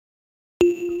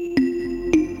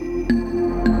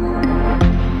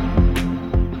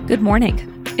Good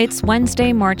morning. It's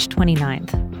Wednesday, March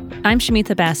 29th. I'm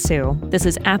Shamitha Basu. This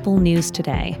is Apple News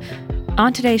Today.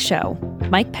 On today's show,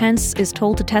 Mike Pence is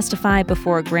told to testify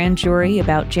before a grand jury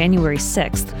about January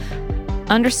 6th,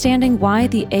 understanding why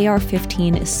the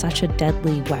AR-15 is such a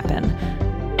deadly weapon,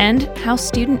 and how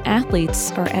student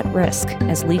athletes are at risk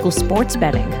as legal sports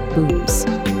betting booms.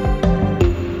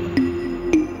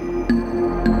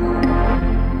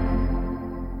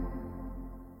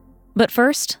 But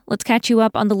first, let's catch you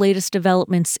up on the latest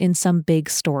developments in some big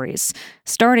stories,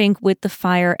 starting with the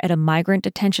fire at a migrant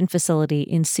detention facility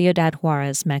in Ciudad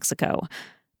Juarez, Mexico.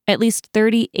 At least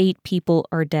 38 people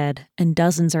are dead and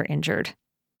dozens are injured.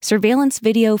 Surveillance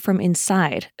video from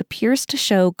inside appears to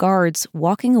show guards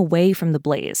walking away from the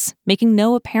blaze, making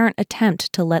no apparent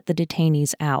attempt to let the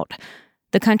detainees out.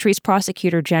 The country's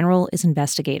prosecutor general is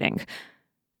investigating.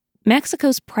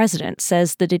 Mexico's president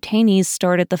says the detainees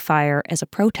started the fire as a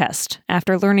protest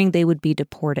after learning they would be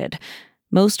deported.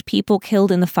 Most people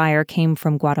killed in the fire came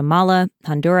from Guatemala,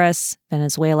 Honduras,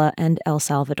 Venezuela, and El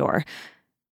Salvador.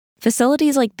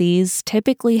 Facilities like these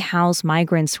typically house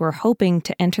migrants who are hoping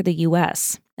to enter the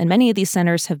U.S., and many of these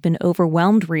centers have been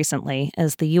overwhelmed recently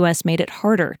as the U.S. made it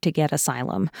harder to get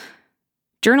asylum.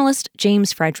 Journalist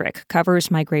James Frederick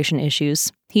covers migration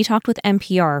issues. He talked with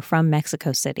NPR from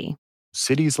Mexico City.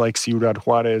 Cities like Ciudad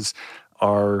Juarez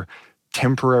are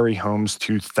temporary homes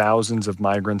to thousands of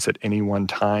migrants at any one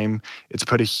time. It's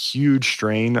put a huge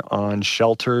strain on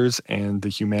shelters and the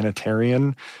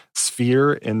humanitarian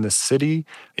sphere in the city.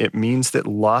 It means that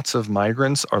lots of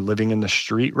migrants are living in the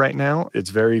street right now.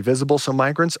 It's very visible, so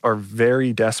migrants are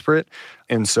very desperate.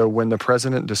 And so when the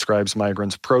president describes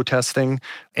migrants protesting,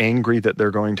 angry that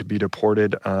they're going to be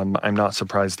deported, I'm not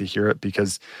surprised to hear it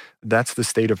because that's the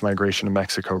state of migration in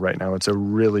Mexico right now. It's a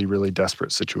really, really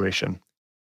desperate situation.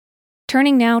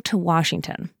 Turning now to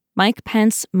Washington, Mike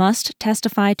Pence must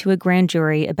testify to a grand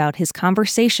jury about his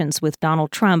conversations with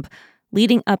Donald Trump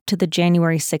leading up to the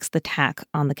January 6th attack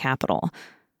on the Capitol.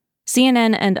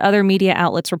 CNN and other media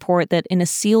outlets report that in a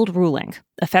sealed ruling,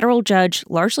 a federal judge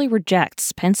largely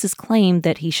rejects Pence's claim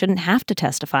that he shouldn't have to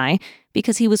testify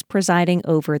because he was presiding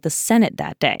over the Senate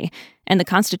that day, and the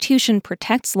Constitution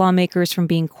protects lawmakers from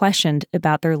being questioned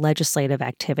about their legislative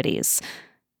activities.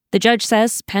 The judge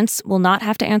says Pence will not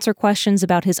have to answer questions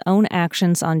about his own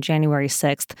actions on January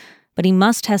 6th, but he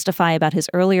must testify about his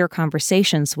earlier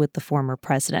conversations with the former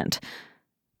president.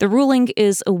 The ruling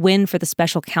is a win for the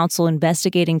special counsel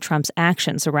investigating Trump's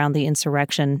actions around the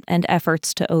insurrection and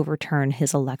efforts to overturn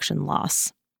his election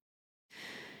loss.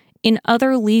 In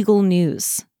other legal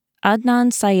news,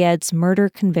 Adnan Syed's murder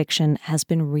conviction has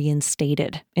been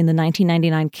reinstated in the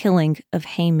 1999 killing of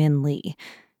Hae Min Lee.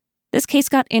 This case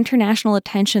got international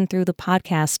attention through the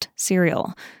podcast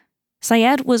Serial.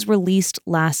 Syed was released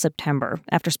last September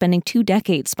after spending 2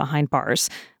 decades behind bars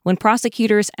when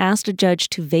prosecutors asked a judge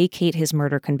to vacate his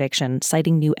murder conviction,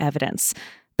 citing new evidence.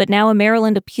 But now a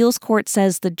Maryland appeals court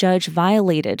says the judge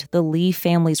violated the Lee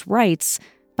family's rights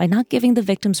by not giving the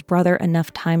victim's brother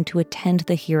enough time to attend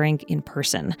the hearing in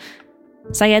person.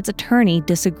 Syed's attorney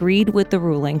disagreed with the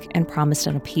ruling and promised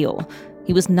an appeal.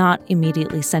 He was not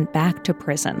immediately sent back to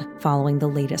prison following the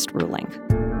latest ruling.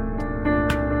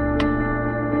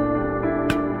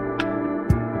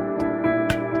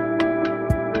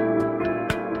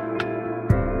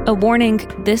 A warning,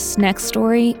 this next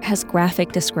story has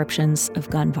graphic descriptions of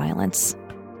gun violence.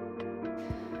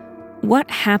 What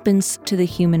happens to the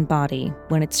human body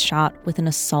when it's shot with an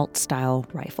assault-style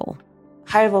rifle?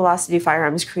 High-velocity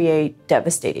firearms create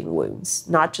devastating wounds,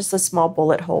 not just a small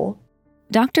bullet hole.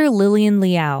 Dr. Lillian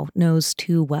Liao knows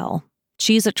too well.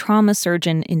 She's a trauma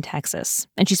surgeon in Texas,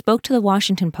 and she spoke to the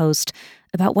Washington Post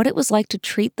about what it was like to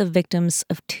treat the victims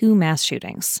of 2 mass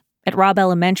shootings, at Robb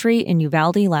Elementary in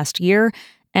Uvalde last year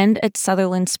and at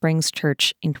Sutherland Springs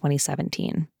Church in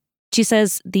 2017. She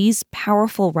says these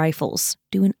powerful rifles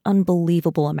do an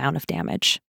unbelievable amount of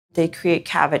damage. They create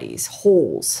cavities,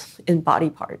 holes in body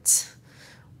parts.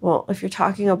 Well, if you're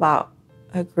talking about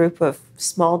a group of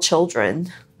small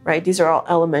children, right? These are all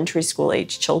elementary school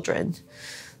age children.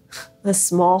 The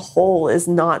small hole is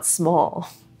not small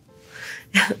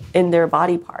in their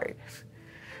body part,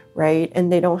 right?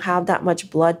 And they don't have that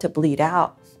much blood to bleed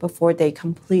out before they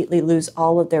completely lose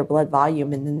all of their blood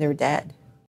volume and then they're dead.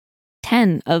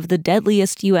 10 of the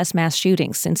deadliest U.S. mass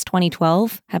shootings since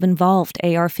 2012 have involved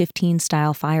AR-15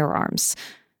 style firearms.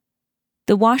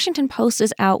 The Washington Post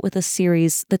is out with a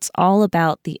series that's all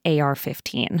about the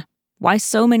AR-15. Why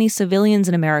so many civilians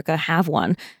in America have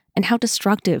one, and how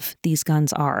destructive these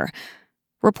guns are.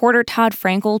 Reporter Todd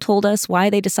Frankel told us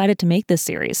why they decided to make this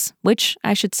series, which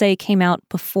I should say came out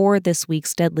before this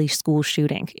week's deadly school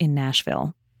shooting in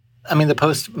Nashville. I mean, the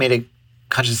Post made a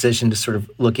conscious decision to sort of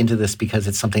look into this because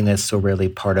it's something that's so rarely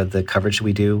part of the coverage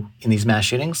we do in these mass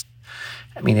shootings.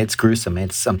 I mean, it's gruesome.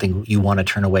 It's something you want to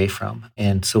turn away from.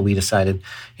 And so we decided,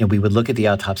 we would look at the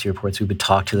autopsy reports, we would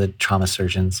talk to the trauma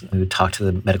surgeons, we would talk to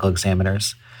the medical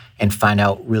examiners and find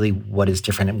out really what is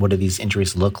different and what do these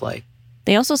injuries look like.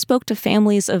 They also spoke to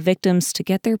families of victims to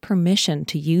get their permission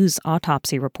to use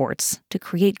autopsy reports to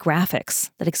create graphics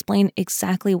that explain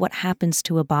exactly what happens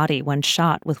to a body when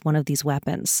shot with one of these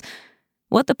weapons.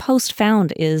 What the Post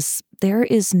found is there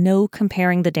is no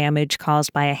comparing the damage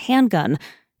caused by a handgun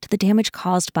to the damage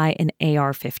caused by an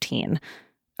AR-15.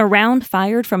 A round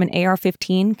fired from an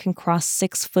AR-15 can cross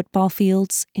 6 football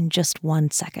fields in just 1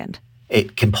 second.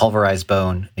 It can pulverize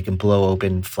bone. It can blow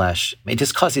open flesh. It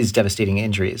just causes these devastating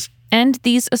injuries. And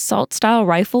these assault-style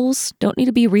rifles don't need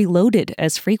to be reloaded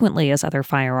as frequently as other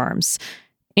firearms.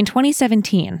 In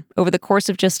 2017, over the course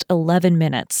of just 11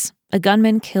 minutes, a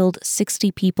gunman killed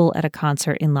 60 people at a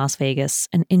concert in Las Vegas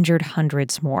and injured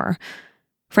hundreds more.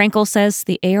 Frankel says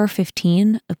the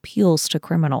AR-15 appeals to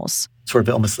criminals. Sort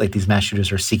of almost like these mass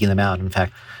shooters are seeking them out. In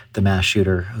fact, the mass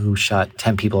shooter who shot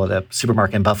 10 people at a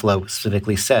supermarket in Buffalo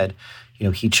specifically said,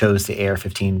 he chose the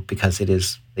AR-15 because it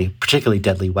is a particularly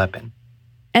deadly weapon.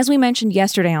 As we mentioned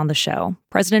yesterday on the show,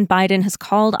 President Biden has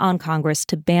called on Congress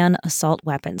to ban assault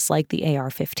weapons like the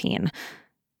AR-15.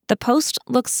 The Post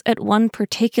looks at one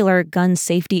particular gun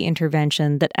safety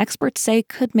intervention that experts say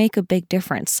could make a big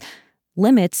difference: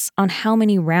 limits on how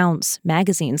many rounds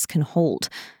magazines can hold.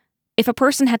 If a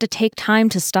person had to take time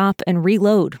to stop and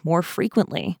reload more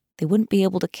frequently, they wouldn't be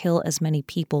able to kill as many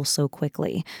people so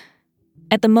quickly.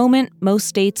 At the moment, most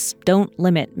states don't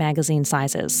limit magazine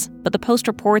sizes, but the Post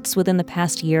reports within the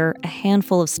past year, a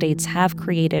handful of states have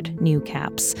created new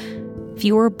caps.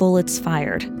 Fewer bullets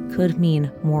fired could mean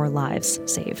more lives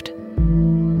saved.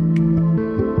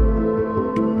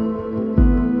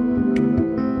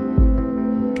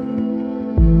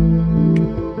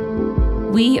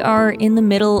 We are in the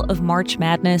middle of March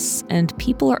Madness, and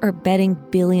people are betting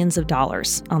billions of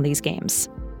dollars on these games.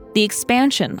 The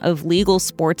expansion of legal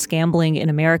sports gambling in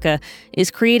America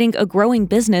is creating a growing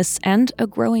business and a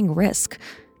growing risk.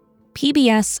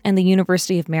 PBS and the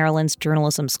University of Maryland's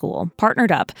Journalism School partnered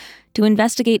up to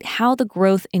investigate how the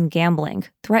growth in gambling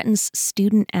threatens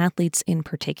student athletes in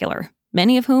particular,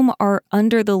 many of whom are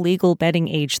under the legal betting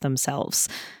age themselves.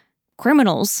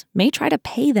 Criminals may try to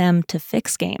pay them to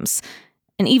fix games.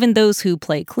 And even those who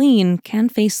play clean can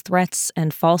face threats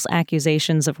and false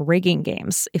accusations of rigging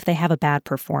games if they have a bad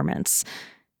performance.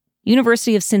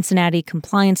 University of Cincinnati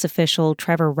compliance official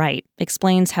Trevor Wright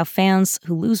explains how fans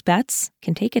who lose bets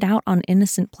can take it out on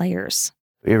innocent players.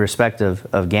 Irrespective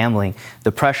of gambling,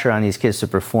 the pressure on these kids to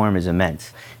perform is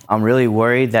immense. I'm really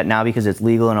worried that now, because it's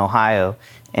legal in Ohio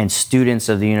and students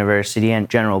of the university and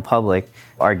general public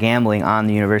are gambling on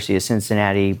the University of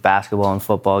Cincinnati basketball and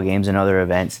football games and other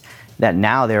events, that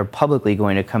now they're publicly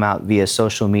going to come out via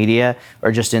social media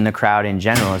or just in the crowd in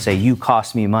general and say, "You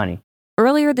cost me money."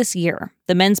 Earlier this year,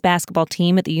 the men's basketball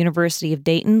team at the University of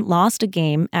Dayton lost a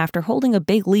game after holding a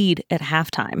big lead at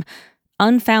halftime.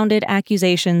 Unfounded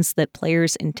accusations that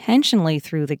players intentionally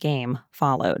threw the game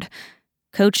followed.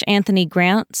 Coach Anthony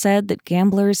Grant said that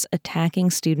gamblers attacking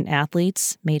student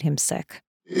athletes made him sick.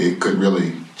 It could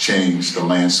really change the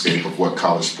landscape of what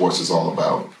college sports is all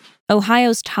about.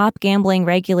 Ohio's top gambling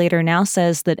regulator now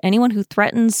says that anyone who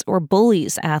threatens or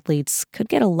bullies athletes could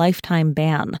get a lifetime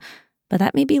ban. But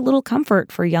that may be little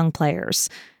comfort for young players.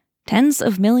 Tens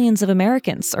of millions of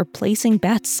Americans are placing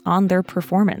bets on their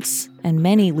performance, and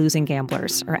many losing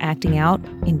gamblers are acting out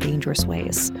in dangerous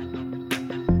ways.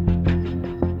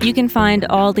 You can find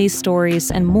all these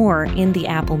stories and more in the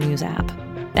Apple News app.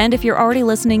 And if you're already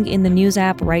listening in the News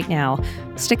app right now,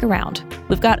 stick around.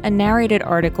 We've got a narrated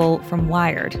article from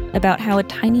Wired about how a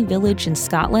tiny village in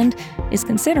Scotland is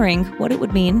considering what it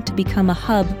would mean to become a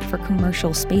hub for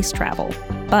commercial space travel.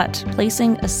 But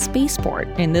placing a spaceport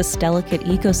in this delicate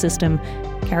ecosystem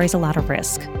carries a lot of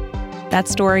risk. That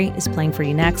story is playing for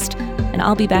you next, and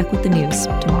I'll be back with the news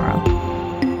tomorrow.